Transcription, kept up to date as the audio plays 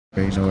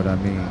You know what I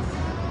mean?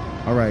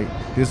 All right,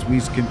 this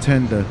week's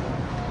contender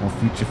on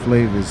Future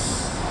Flavors.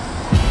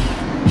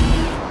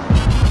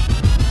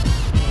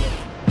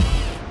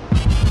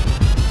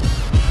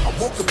 I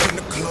woke up in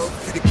the club,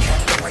 hit a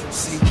cat white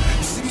seat. You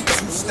see me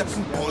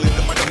two-stepping, balling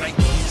in my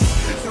Nikes.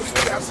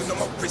 30,000 on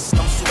my wrist,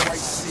 I'm so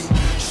icy.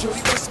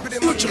 Shorty whispered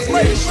in my ear,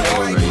 she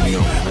like me.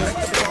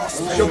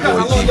 Yo, how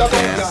long y'all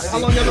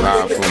been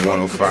live from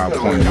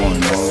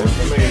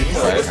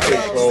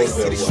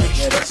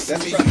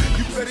 105.1,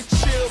 You better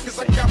chill, cause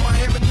I got my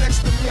hammer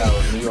next to me.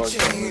 Put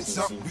your hands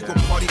up, we gon'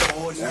 party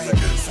all night.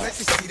 So let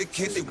you see the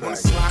kid, they wanna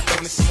slide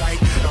on the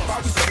site. If I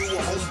was you,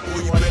 a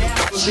homeboy, you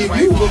better watch your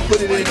right. You gonna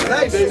put it in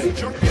tonight, baby.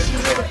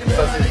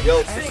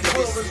 Yo.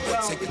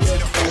 Take it to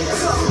the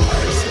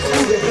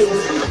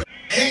floor.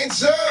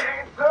 Hands up!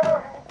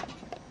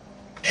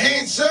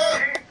 Hands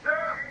up!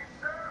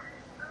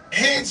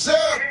 Hands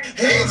up,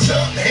 hands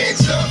up,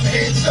 hands up,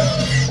 hands up.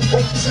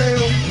 Uptown,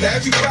 now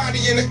everybody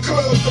in the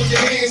club, throw your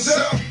hands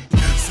up.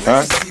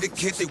 Huh? See the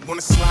kid, they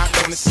wanna slide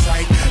on the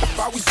site. If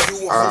I was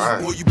you,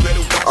 boy, you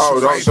better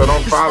watch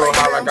don't follow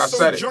how like I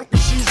said it.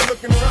 She's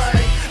looking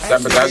right.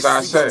 But that's how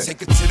I said it.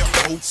 Take it to the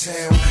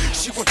hotel.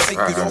 She gon' take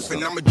it off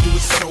and I'ma do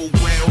it so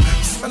well.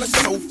 You smelling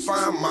so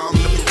fine, mom,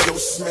 look at your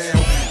smell.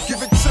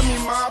 Give it to me,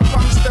 mom, I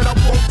promise that I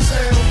won't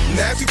tell.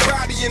 Now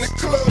everybody in the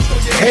club, throw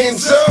your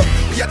hands up.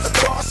 We at the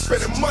bar,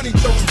 spending money,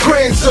 throw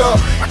grands up.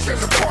 I came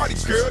to party,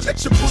 girl,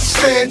 let your boots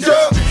stand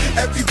up.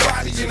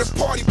 Everybody in the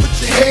party, put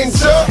your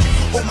hands up.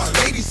 All my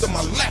ladies on my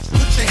left,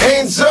 put your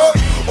hands up.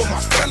 All my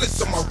fellas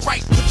on my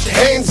right, put your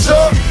hands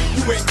up.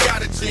 You ain't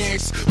gotta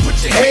dance, put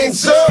your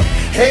hands up.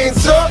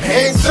 Hands up,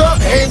 hands up,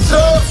 hands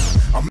up.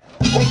 I'm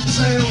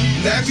uptown,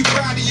 now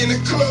everybody in the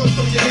club,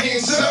 throw your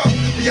hands up.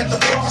 We at the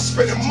bar,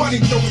 spending money,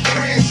 throwing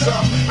grands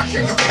up. I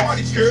came to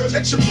party, girl,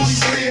 let your booty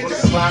stand up.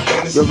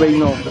 You already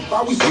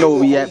know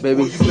where we at,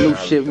 baby. New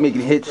shit,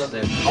 making hits. I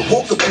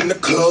woke up in the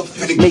club,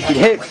 making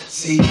hits.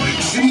 See me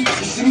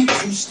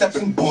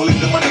two-stepping, balling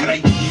in my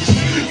Nikes.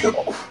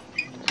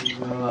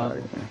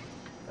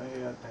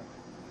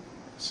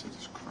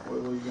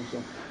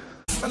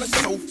 Smelling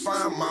so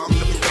fine, mom,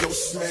 look at your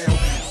smell.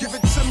 Give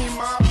it to me,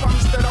 mom, I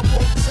promise that I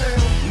won't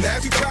tell. Now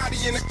everybody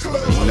in the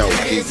club, no,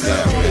 hands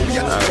up. We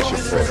got the bar,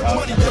 spending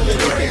money, throw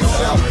your hands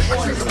up. I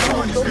came to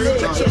party, girl,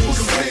 let your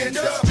booty stand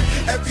up.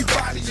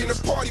 Everybody in the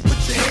party, put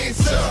your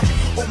hands up.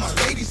 All my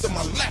ladies on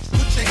my left,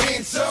 put your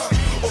hands up.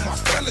 All my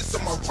fellas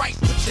on my right,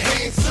 put your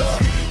hands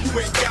up.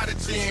 You ain't gotta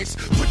dance,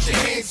 put your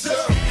hands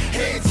up.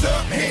 Hands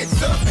up,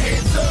 hands up,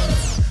 hands up.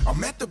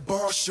 I'm at the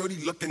bar, shorty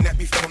looking at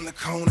me from the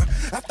corner.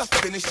 After I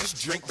finish this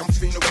drink, I'm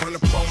finna run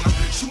up on her.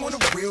 She want a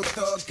real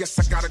thug, guess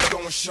I gotta go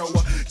and show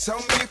her. Tell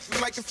me if you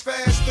like it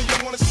fast or you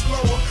want it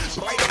slower.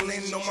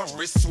 Violin on my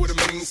wrist with a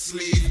mean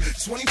sleeve.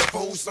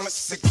 24s on a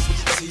 6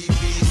 with the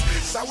TVs.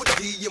 Sour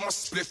D in my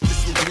spliff, this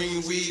some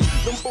green weed.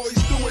 Them boys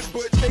do it,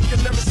 but they can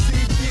never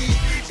see D.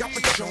 Got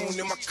Patron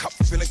in my cup,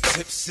 feeling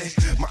tipsy.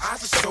 My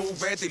eyes are so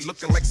red, they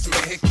looking like some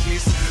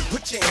hickeys.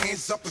 Put your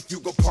hands up if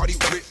you go party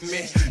with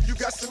me. You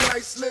got some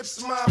nice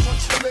lips, mom,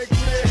 won't you lick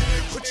me?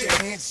 Put your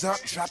hands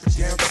up, drop it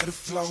down to the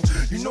floor.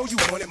 You know you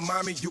want it,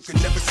 mommy, you can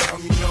never tell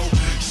me no.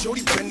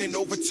 Shorty bending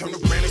over, turn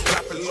around and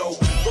drop it low.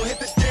 Go hit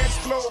the dance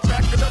floor,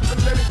 back it up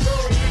and let it go.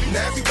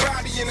 Now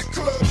everybody in the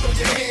club, throw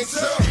your hands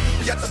up.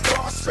 We at the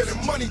bar, spending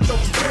money,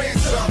 throwing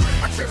grands up.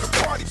 I came to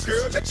party,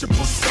 girl, let your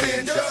pussy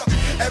stand up.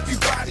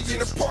 Everybody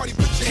in the party,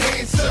 put your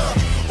hands up.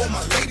 All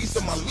my ladies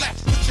on my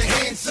left, put your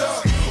hands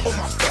up. All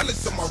my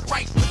fellas on my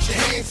right, put your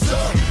hands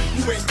up.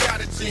 You ain't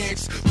gotta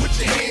dance, put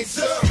your hands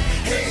up.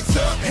 Hands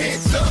up,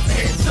 hands up,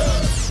 hands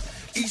up.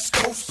 East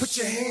Coast, put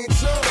your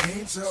hands up.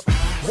 Hands up.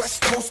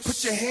 West Coast,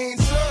 put your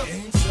hands up.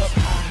 Hands up.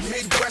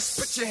 Midwest,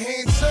 put your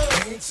hands up.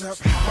 Hands up.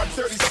 My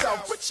dirty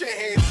South, put your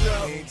hands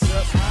up. Hands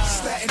up.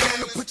 Staten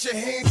Island, put your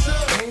hands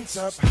up. Hands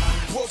up.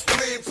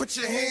 Brooklyn, put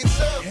your hands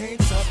up.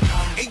 Hands up.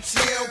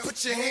 ATL,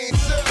 put your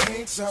hands up.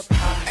 Hands up.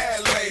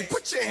 LA,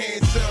 put your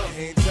hands up.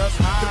 Hands up.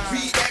 The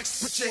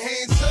BX, put your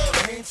hands up.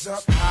 Hands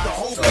up. The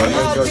whole Yo,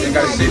 you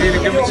got a CD to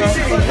give it to me?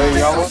 Hey,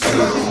 y'all want in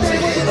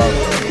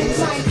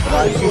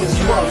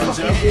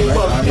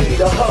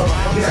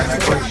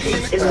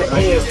the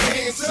air.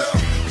 Hands up.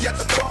 We at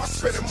the bar,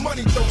 spending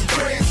money, throwing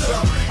grands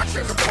up. I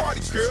came to party,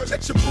 girl,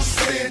 let your booty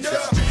stand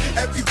up.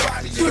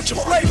 Everybody in the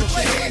party, put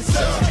your hands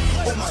up.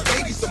 All my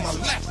ladies on my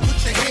left,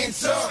 put your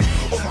hands up.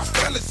 All my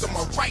fellas on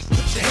my right,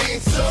 put your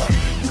hands up.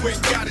 You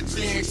ain't gotta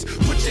dance,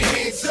 put your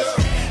hands up.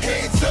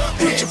 Hands up,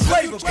 hands up,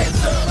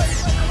 hands up.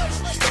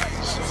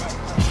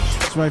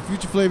 That's right,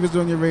 Future Flavors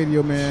on your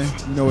radio, man.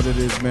 You know what it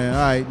is, man. All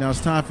right, now it's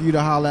time for you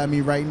to holler at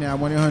me right now.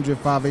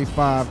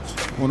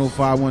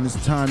 1-800-585-1051.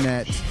 It's time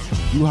that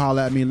you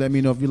holler at me and let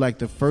me know if you like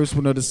the first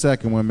one or the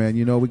second one, man.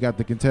 You know, we got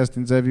the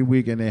contestants every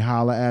week, and they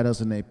holler at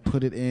us, and they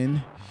put it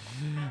in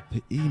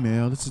the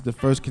email. This is the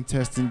first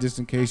contestant, just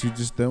in case you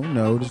just don't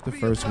know. This is the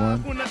first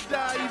one. When I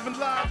die, even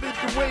live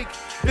at the wake.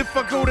 If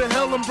I go to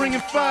hell, I'm bringing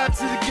fire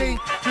to the gate.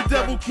 The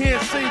devil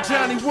can't say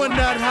Johnny wasn't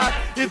not hot.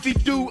 If he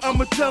do,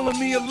 I'ma tell him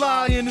he a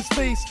lie in his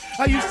face.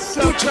 I used to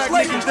sell crack,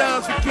 making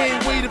dimes, but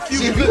can't wait a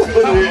few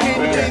visits. I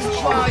became a days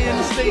fly in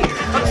the state.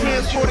 I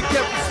transported,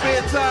 kept the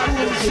spare time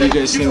in the shake. You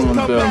guys seen on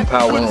the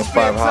Power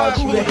 105 Hot.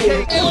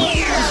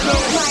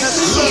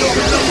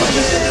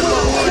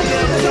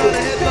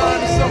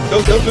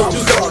 Alright,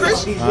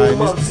 this is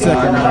the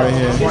second one right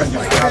here. Y'all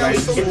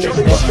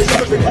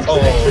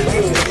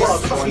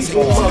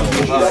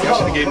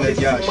should have gave him that.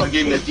 Y'all should have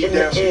gave him that deep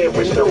down.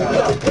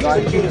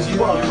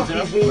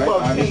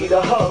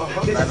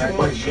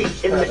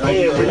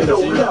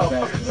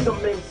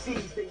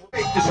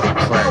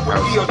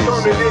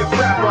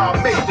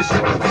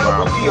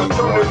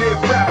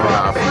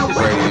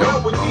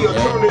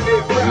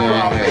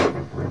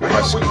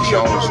 Husky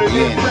Jones, we in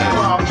here.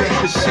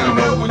 See, we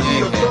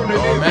in here,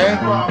 man.